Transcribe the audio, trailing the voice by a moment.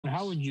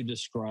how would you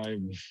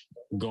describe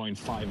going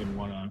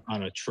 5-1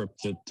 on a trip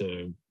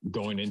that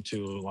going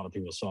into a lot of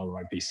people saw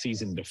might be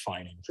season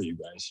defining for you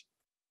guys?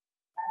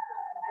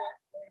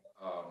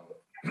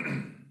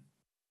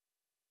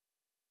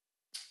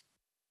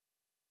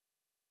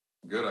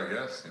 Good, I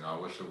guess. I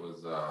wish it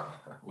was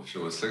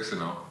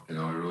 6-0. We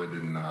really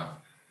didn't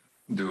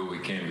do what we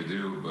came to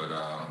do, but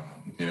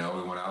we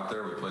went out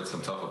there, we played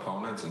some tough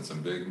opponents and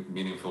some big,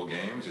 meaningful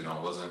games. It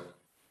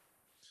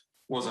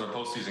wasn't a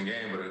postseason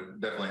game, but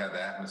it definitely had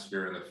the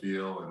atmosphere in the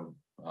field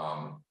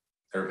and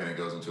everything that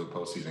goes into a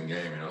postseason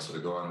game. So to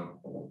go and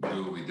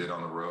do what we did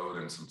on the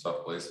road in some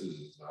tough places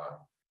is,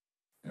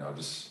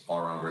 just all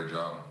around great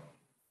job.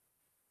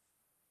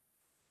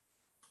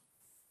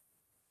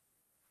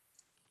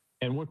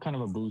 And what kind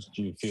of a boost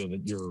do you feel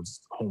that your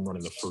home run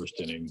in the first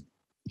inning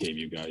gave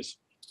you guys?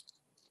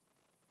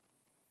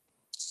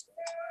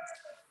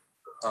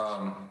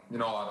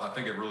 I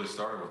think it really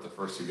started with the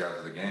first two guys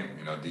of the game,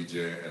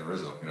 DJ and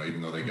Rizzo.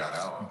 Even though they got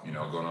out,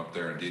 going up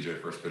there and DJ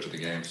first pitch of the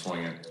game,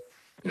 swinging,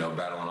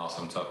 battling off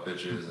some tough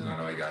pitches, and I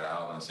know he got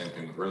out, and the same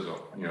thing with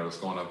Rizzo. Just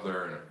going up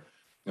there and,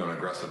 an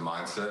aggressive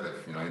mindset.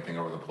 If, anything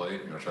over the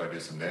plate, try to do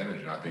some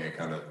damage. And I think it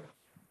kind of,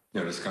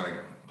 just kind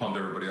of pumped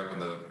everybody up in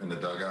the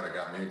dugout. It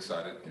got me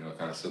excited,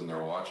 kind of sitting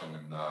there watching.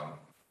 And,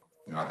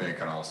 I think it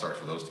kind of all starts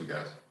with those two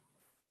guys.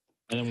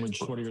 And then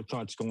what are your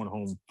thoughts going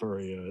home for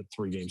a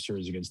 3-game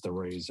series against the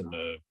Rays and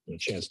a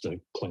chance to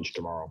clinch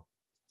tomorrow?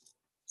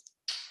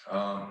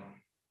 Like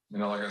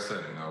I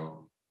said,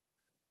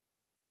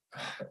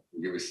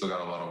 we still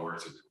got a lot of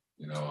work to do.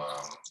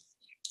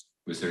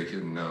 We say,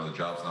 the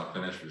job's not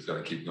finished. We just got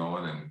to keep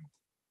going.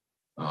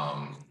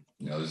 And,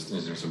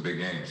 these are some big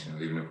games.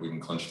 Even if we can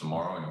clinch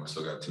tomorrow, we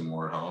still got 2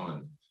 more at home.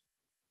 And,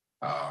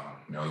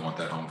 we want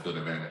that home field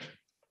advantage.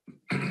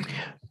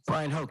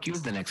 Brian Hoke, you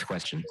have the next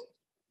question.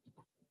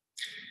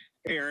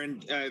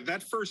 Aaron,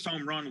 that first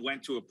home run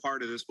went to a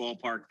part of this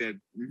ballpark that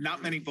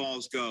not many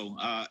balls go.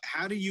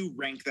 How do you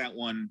rank that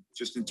one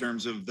just in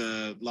terms of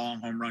the long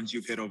home runs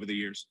you've hit over the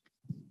years?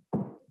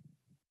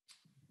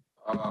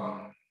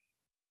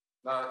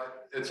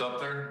 It's up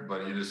there,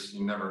 but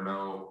you never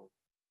know.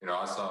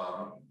 I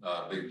saw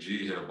Big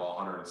G hit a ball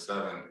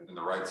 107 in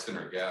the right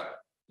center gap,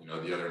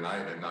 the other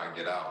night and not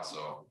get out.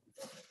 So,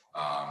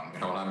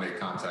 when I made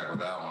contact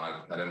with that one,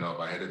 I didn't know if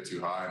I hit it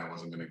too high and it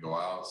wasn't going to go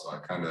out. So I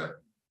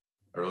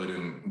really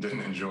didn't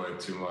enjoy it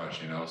too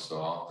much,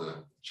 so I'll have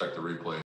to check the replay